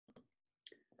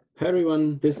Hi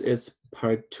everyone, this is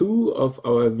part 2 of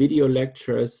our video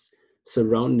lectures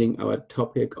surrounding our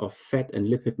topic of fat and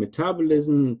lipid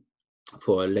metabolism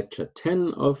for lecture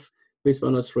 10 of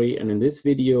BIS103. And in this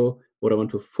video, what I want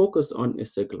to focus on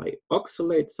is the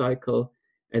glyoxylate cycle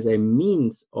as a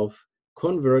means of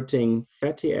converting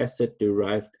fatty acid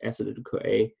derived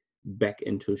acetyl-CoA back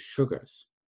into sugars.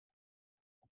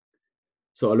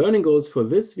 So our learning goals for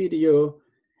this video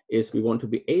is we want to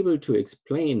be able to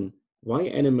explain why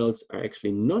animals are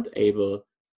actually not able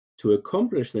to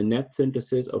accomplish the net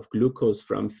synthesis of glucose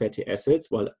from fatty acids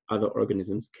while other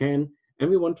organisms can. And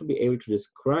we want to be able to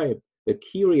describe the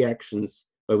key reactions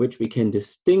by which we can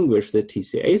distinguish the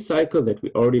TCA cycle that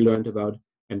we already learned about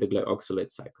and the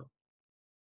glyoxylate cycle.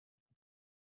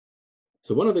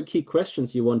 So one of the key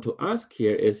questions you want to ask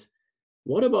here is,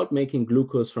 what about making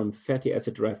glucose from fatty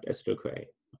acid derived acetyl-CoA?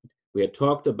 We had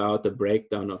talked about the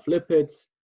breakdown of lipids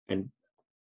and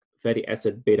fatty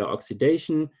acid beta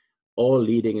oxidation, all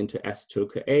leading into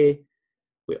acetyl-CoA.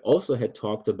 We also had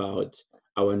talked about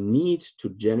our need to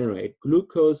generate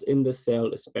glucose in the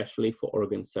cell, especially for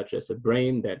organs such as the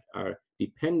brain that are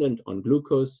dependent on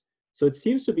glucose. So it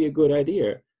seems to be a good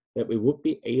idea that we would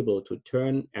be able to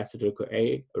turn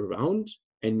acetyl-CoA around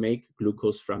and make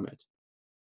glucose from it.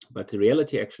 But the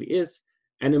reality actually is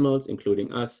animals,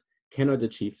 including us, cannot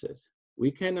achieve this. We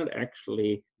cannot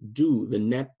actually do the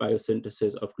net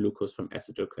biosynthesis of glucose from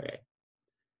acetyl-CoA.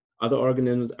 Other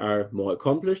organisms are more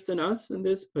accomplished than us in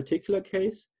this particular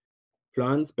case.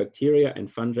 Plants, bacteria,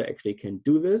 and fungi actually can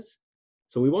do this.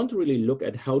 So we want to really look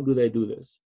at how do they do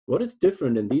this. What is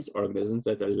different in these organisms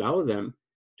that allow them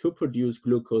to produce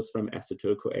glucose from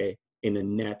acetyl-CoA in a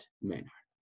net manner?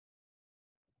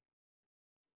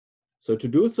 So to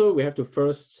do so, we have to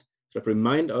first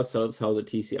remind ourselves how the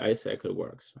TCA cycle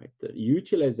works, right? The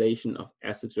utilization of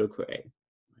acetyl-CoA.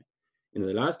 In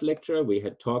the last lecture, we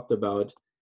had talked about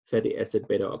fatty acid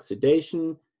beta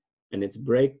oxidation and its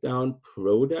breakdown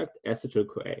product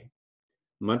acetyl-CoA.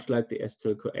 Much like the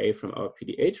acetyl-CoA from our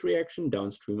PDH reaction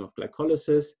downstream of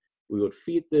glycolysis, we would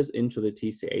feed this into the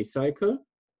TCA cycle,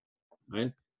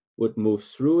 right? Would move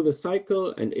through the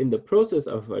cycle, and in the process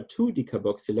of our two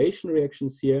decarboxylation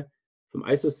reactions here, from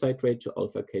isocitrate to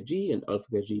alpha Kg and alpha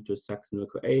Kg to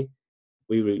succinyl-CoA,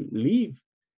 we relieve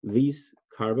these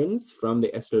carbons from the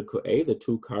acetyl-CoA. The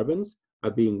two carbons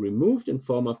are being removed in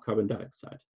form of carbon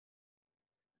dioxide.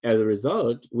 As a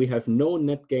result, we have no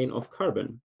net gain of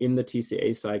carbon in the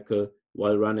TCA cycle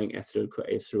while running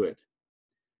acetyl-CoA through it.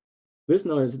 This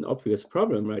now is an obvious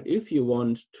problem, right? If you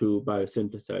want to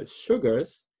biosynthesize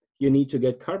sugars, you need to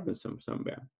get carbon from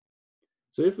somewhere.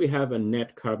 So if we have a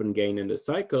net carbon gain in the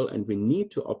cycle, and we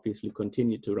need to obviously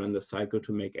continue to run the cycle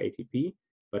to make ATP,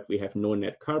 but we have no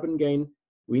net carbon gain,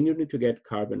 we need to get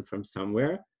carbon from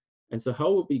somewhere. And so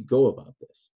how would we go about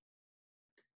this?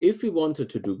 If we wanted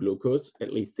to do glucose,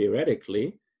 at least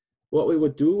theoretically, what we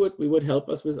would do, we would help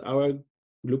us with our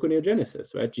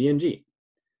gluconeogenesis, right, GNG.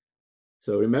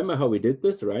 So remember how we did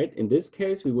this, right? In this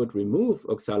case, we would remove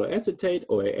oxaloacetate,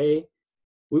 OAA.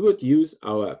 We would use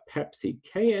our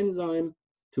PEPCK enzyme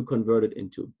to convert it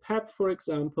into PEP, for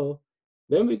example.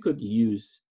 Then we could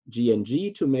use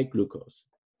GNG to make glucose.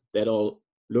 That all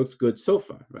looks good so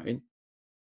far, right?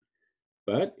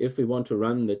 But if we want to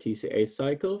run the TCA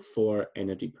cycle for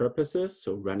energy purposes,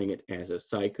 so running it as a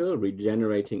cycle,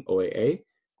 regenerating OAA,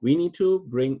 we need to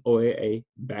bring OAA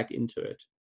back into it.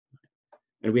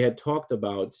 And we had talked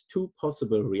about two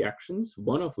possible reactions,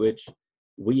 one of which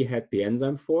we had the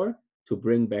enzyme for, to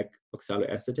bring back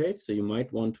oxaloacetate. So you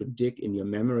might want to dig in your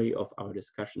memory of our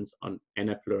discussions on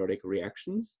anaperiodic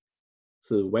reactions.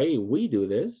 So the way we do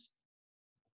this,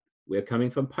 we're coming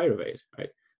from pyruvate, right?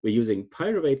 We're using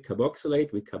pyruvate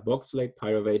carboxylate, we carboxylate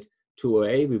pyruvate to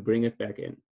OA, we bring it back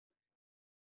in.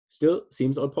 Still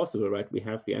seems all possible, right? We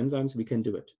have the enzymes, we can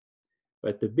do it.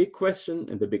 But the big question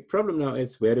and the big problem now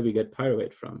is, where do we get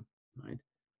pyruvate from, right?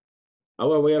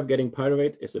 Our way of getting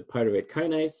pyruvate is a pyruvate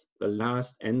kinase, the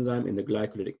last enzyme in the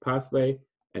glycolytic pathway,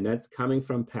 and that's coming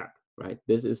from PEP, right?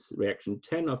 This is reaction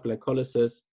 10 of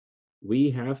glycolysis. We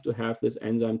have to have this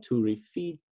enzyme to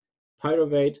refeed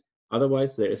pyruvate,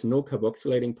 otherwise there is no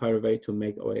carboxylating pyruvate to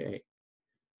make OAA.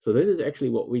 So this is actually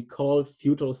what we call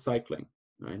futile cycling,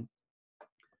 right?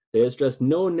 There's just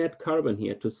no net carbon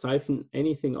here to siphon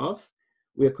anything off.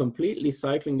 We are completely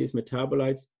cycling these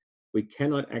metabolites. We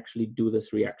cannot actually do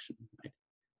this reaction, right?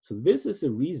 So this is the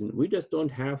reason we just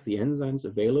don't have the enzymes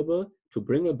available to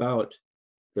bring about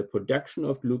the production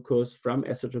of glucose from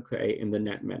acetyl-CoA in the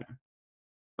net manner.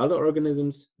 Other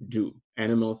organisms do.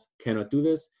 Animals cannot do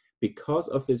this because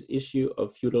of this issue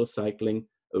of futile cycling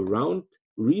around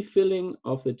refilling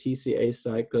of the TCA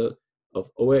cycle of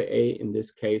OAA in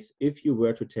this case if you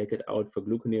were to take it out for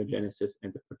gluconeogenesis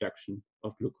and the production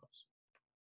of glucose.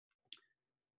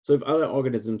 So if other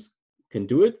organisms can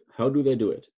do it, how do they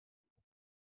do it?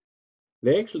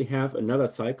 They actually have another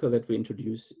cycle that we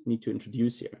need to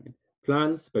introduce here.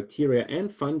 Plants, bacteria,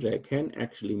 and fungi can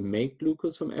actually make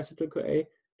glucose from acetyl-CoA.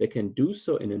 They can do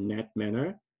so in a net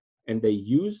manner, and they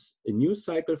use a new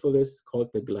cycle for this called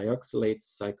the glyoxylate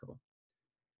cycle.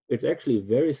 It's actually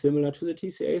very similar to the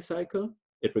TCA cycle.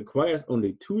 It requires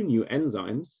only 2 new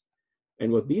enzymes,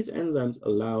 and what these enzymes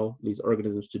allow these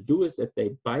organisms to do is that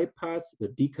they bypass the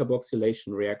decarboxylation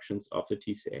reactions of the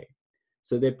TCA.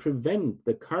 So they prevent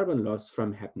the carbon loss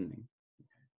from happening.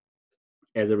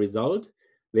 As a result,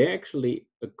 they actually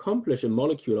accomplish a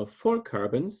molecule of 4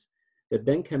 carbons that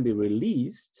then can be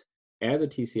released as a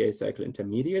TCA cycle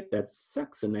intermediate. That's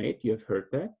succinate. You have heard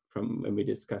that from when we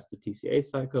discussed the TCA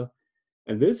cycle.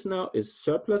 And this now is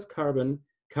surplus carbon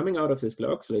coming out of this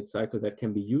glyoxylate cycle that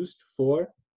can be used for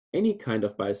any kind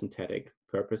of biosynthetic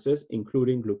purposes,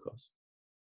 including glucose.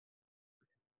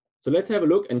 So let's have a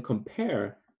look and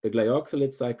compare the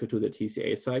glyoxylate cycle to the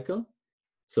TCA cycle.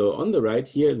 So on the right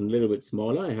here, a little bit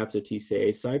smaller, I have the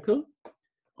TCA cycle.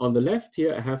 On the left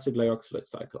here, I have the glyoxylate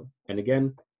cycle. And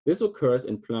again, this occurs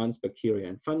in plants, bacteria,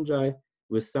 and fungi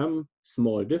with some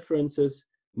small differences.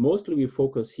 Mostly we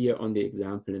focus here on the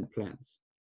example in plants.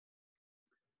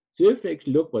 So if you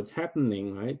actually look what's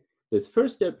happening, right? This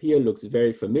first step here looks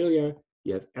very familiar.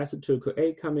 You have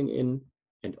acetyl-CoA coming in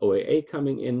and OAA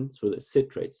coming in through the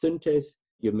citrate synthase.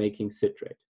 You're making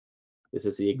citrate. This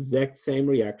is the exact same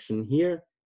reaction here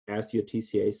as your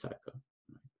TCA cycle.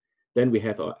 Then we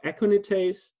have our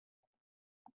aconitase,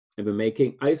 and we're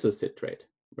making isocitrate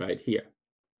right here.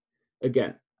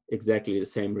 Again, exactly the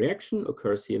same reaction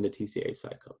occurs here in the TCA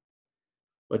cycle.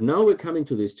 But now we're coming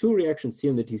to these 2 reactions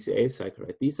here in the TCA cycle,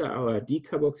 right? These are our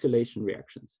decarboxylation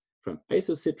reactions from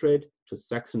isocitrate to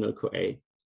succinyl-CoA.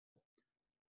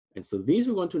 And so these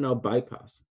we want to now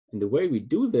bypass. And the way we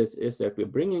do this is that we're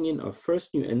bringing in our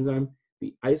first new enzyme,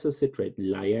 the isocitrate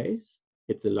lyase.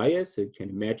 It's a lyase, so you can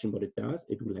imagine what it does.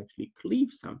 It will actually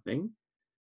cleave something.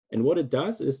 And what it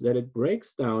does is that it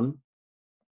breaks down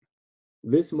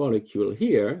this molecule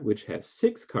here, which has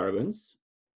 6 carbons,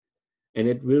 and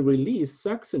it will release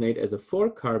succinate as a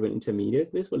 4-carbon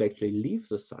intermediate. This will actually leave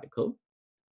the cycle,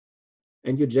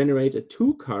 and you generate a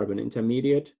 2-carbon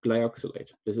intermediate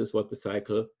glyoxylate. This is what the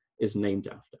cycle is named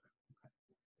after.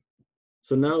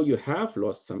 So now you have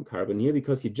lost some carbon here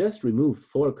because you just removed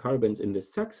 4 carbons in the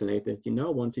succinate that you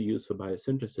now want to use for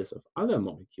biosynthesis of other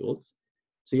molecules.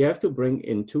 So you have to bring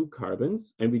in 2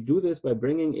 carbons, and we do this by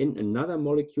bringing in another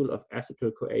molecule of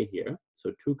acetyl-CoA here,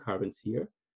 so 2 carbons here,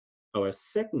 our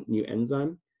second new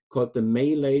enzyme called the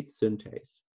malate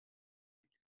synthase.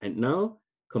 And now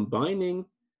combining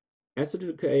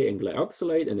acetyl-CoA and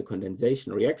glyoxylate in a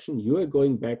condensation reaction, you are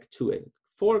going back to a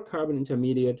 4-carbon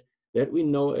intermediate that we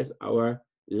know as our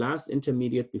last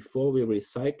intermediate before we're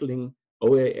recycling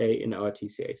OAA in our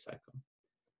TCA cycle.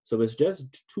 So with just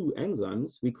 2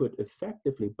 enzymes, we could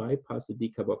effectively bypass the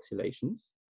decarboxylations.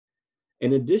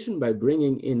 In addition, by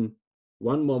bringing in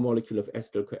 1 more molecule of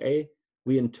acetyl-CoA,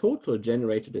 we in total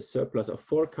generated a surplus of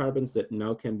 4 carbons that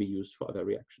now can be used for other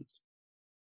reactions.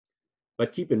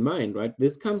 But keep in mind, right,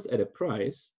 this comes at a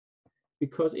price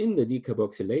because in the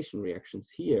decarboxylation reactions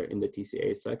here in the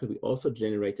TCA cycle, we also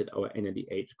generated our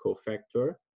NADH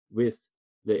cofactor with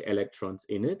the electrons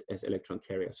in it as electron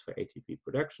carriers for ATP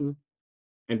production.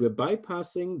 And we're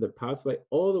bypassing the pathway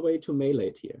all the way to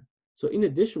malate here. So in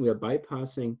addition, we are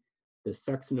bypassing the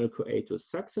succinyl-CoA to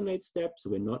succinate step,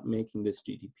 so we're not making this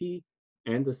GTP,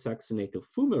 and the succinate to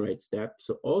fumarate step,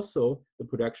 so also the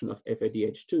production of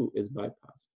FADH2 is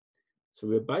bypassed. So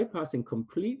we're bypassing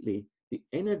completely the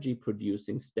energy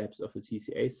producing steps of the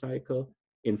TCA cycle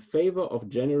in favor of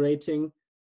generating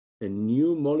a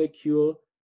new molecule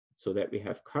so that we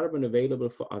have carbon available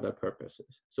for other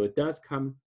purposes. So it does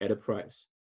come at a price.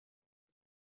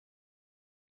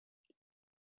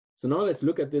 So now let's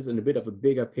look at this in a bit of a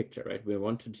bigger picture, right? We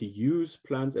wanted to use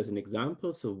plants as an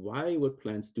example. So why would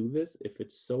plants do this if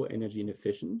it's so energy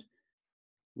inefficient?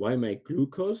 Why make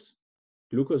glucose?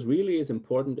 Glucose really is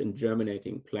important in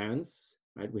germinating plants,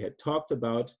 right? We had talked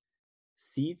about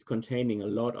seeds containing a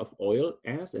lot of oil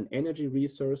as an energy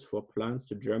resource for plants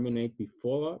to germinate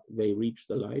before they reach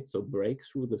the light, so break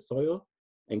through the soil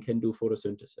and can do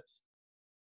photosynthesis.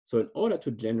 So in order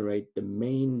to generate the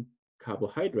main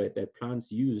carbohydrate that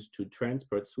plants use to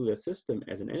transport through their system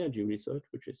as an energy resource,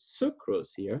 which is sucrose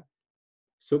here,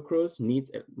 sucrose needs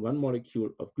 1 molecule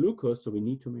of glucose, so we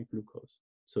need to make glucose.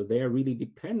 So they are really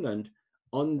dependent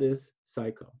on this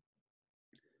cycle.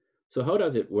 So how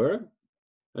does it work?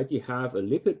 Right? You have a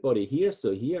lipid body here.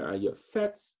 So here are your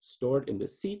fats stored in the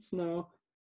seeds now.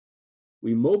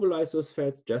 We mobilize those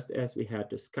fats just as we had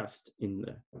discussed in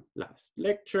the last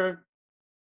lecture.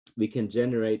 We can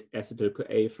generate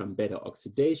acetyl-CoA from beta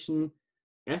oxidation.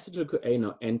 Acetyl-CoA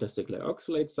now enters the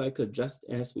glyoxylate cycle just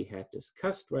as we had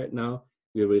discussed right now.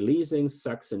 We're releasing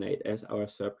succinate as our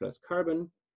surplus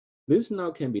carbon. This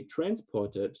now can be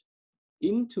transported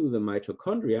into the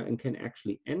mitochondria and can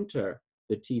actually enter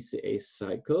the TCA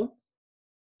cycle.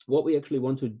 What we actually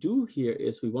want to do here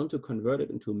is we want to convert it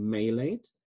into malate,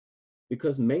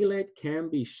 because malate can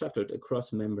be shuttled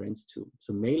across membranes too.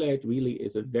 So malate really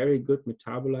is a very good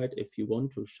metabolite if you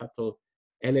want to shuttle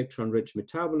electron-rich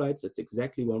metabolites. That's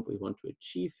exactly what we want to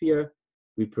achieve here.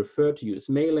 We prefer to use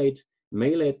malate.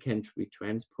 Malate can be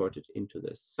transported into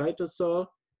the cytosol.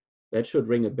 That should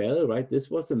ring a bell, right? This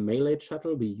was a malate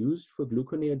shuttle we used for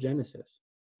gluconeogenesis,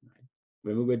 right?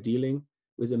 When we were dealing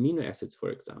with amino acids, for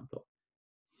example.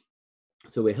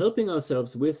 So we're helping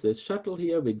ourselves with this shuttle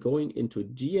here. We're going into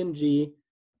GNG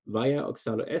via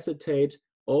oxaloacetate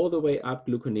all the way up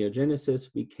gluconeogenesis.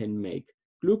 We can make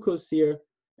glucose here.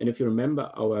 And if you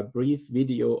remember our brief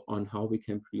video on how we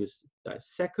can produce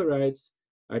disaccharides,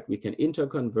 right, we can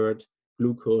interconvert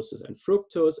glucoses and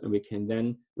fructose, and we can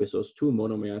then, with those two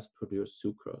monomers, produce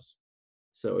sucrose.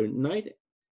 So a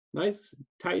nice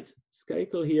tight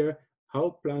cycle here,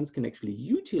 how plants can actually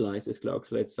utilize this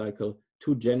glyoxylate cycle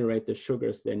to generate the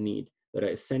sugars they need that are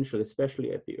essential,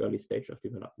 especially at the early stage of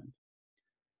development.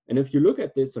 And if you look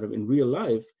at this sort of in real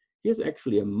life, here's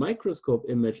actually a microscope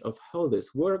image of how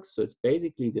this works. So it's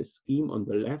basically the scheme on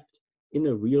the left in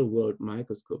a real world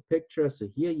microscope picture. So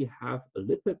here you have a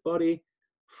lipid body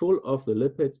full of the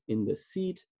lipids in the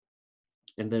seed.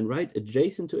 And then right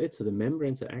adjacent to it, so the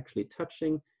membranes are actually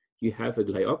touching, you have a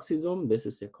glyoxysome. This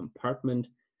is a compartment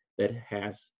that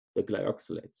has the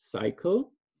glyoxylate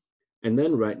cycle. And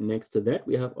then right next to that,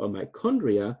 we have our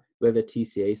mitochondria where the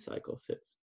TCA cycle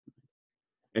sits.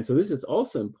 And so this is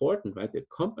also important, right? The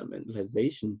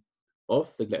compartmentalization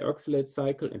of the glyoxylate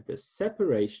cycle and the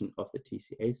separation of the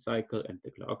TCA cycle and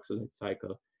the glyoxylate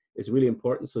cycle is really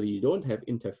important, so you don't have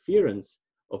interference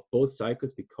of both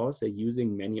cycles because they're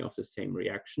using many of the same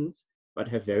reactions, but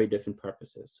have very different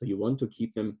purposes. So you want to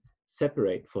keep them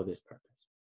separate for this purpose.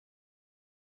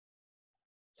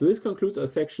 So this concludes our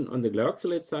section on the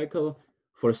glyoxylate cycle.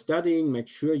 For studying, make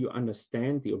sure you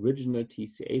understand the original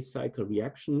TCA cycle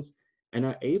reactions and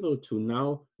are able to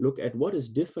now look at what is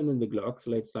different in the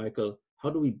glyoxylate cycle, how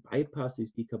do we bypass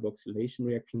these decarboxylation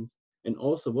reactions, and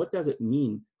also what does it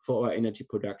mean for our energy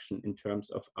production in terms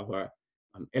of our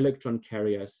electron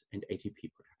carriers and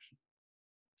ATP production.